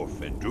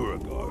dwarf and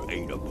Duragar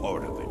ain't a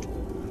part of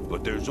it.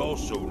 But there's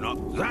also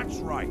not... That's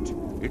right!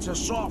 It's a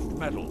soft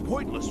metal,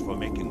 pointless for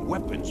making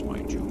weapons,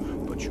 mind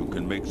you. But you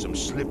can make some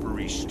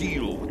slippery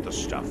steel with the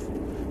stuff.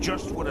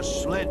 Just what a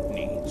sled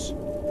needs.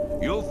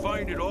 You'll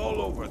find it all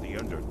over the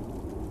Under...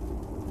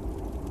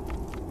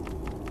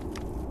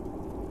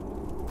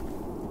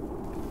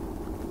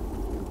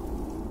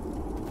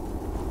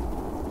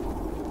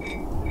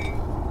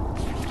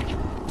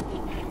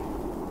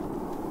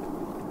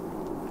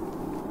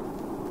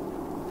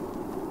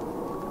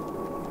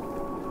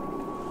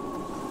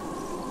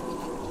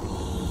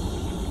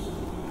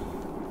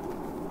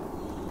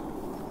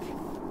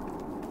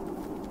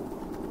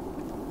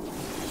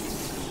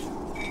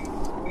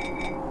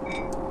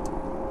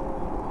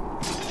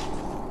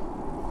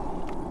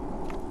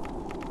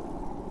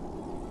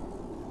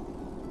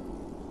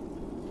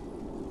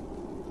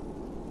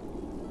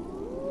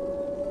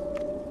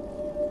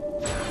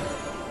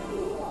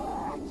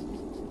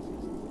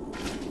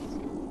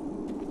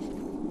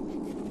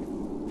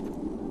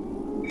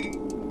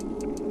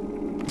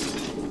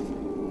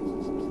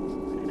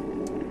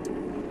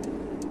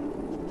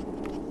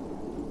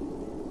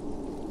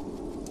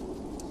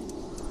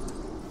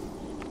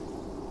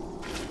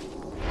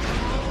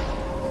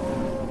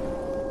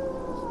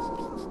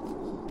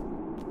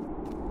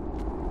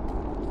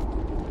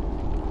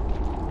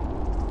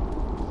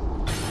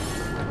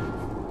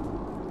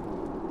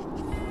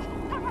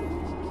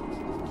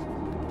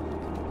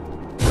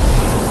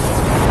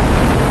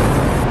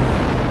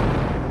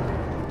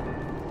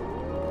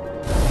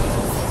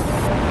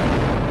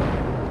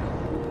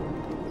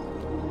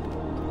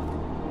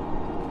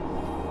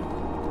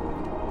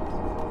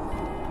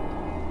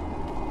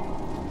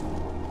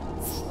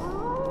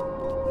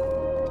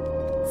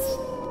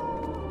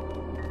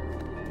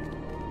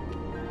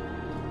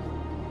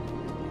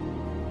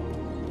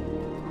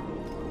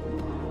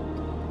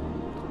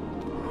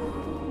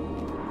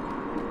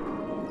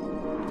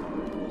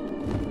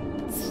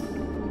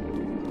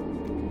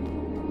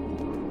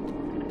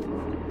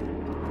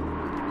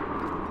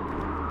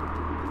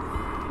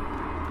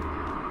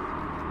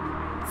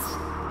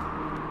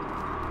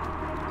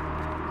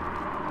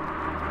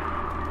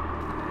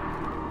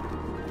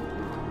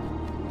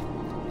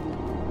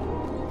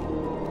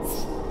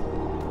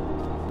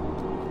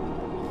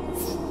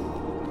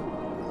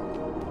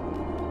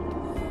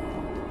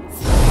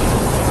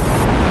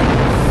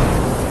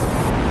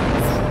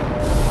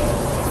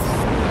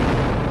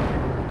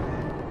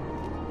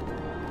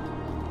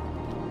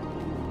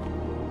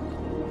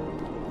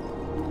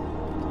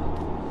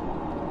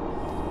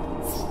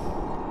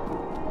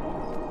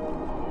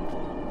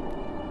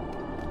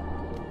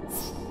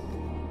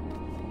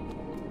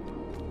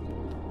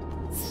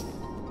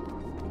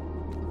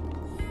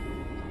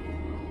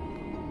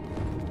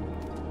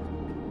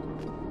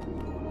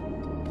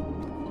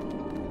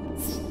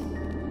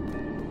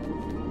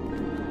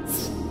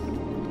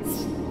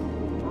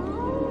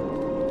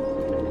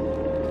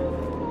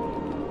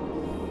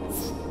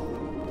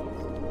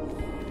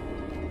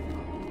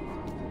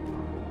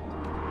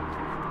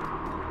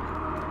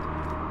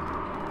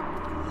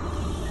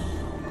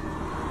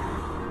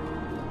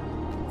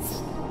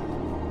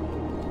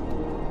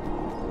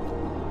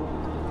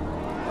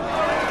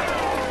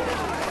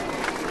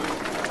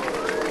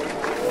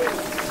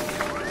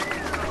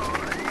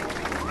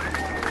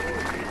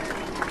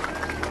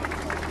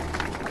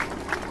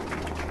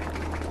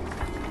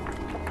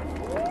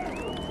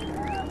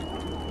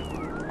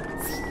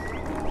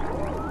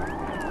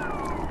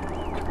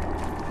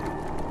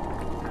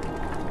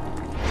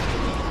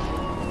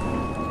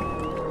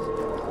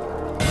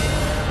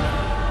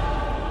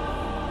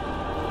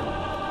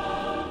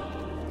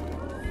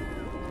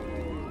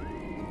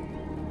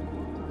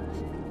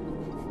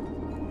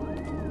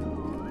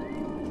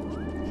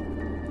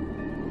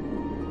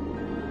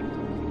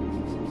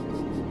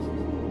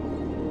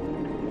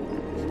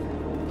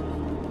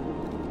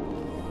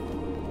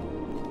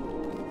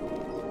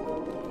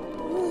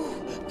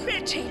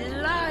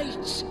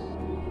 lights.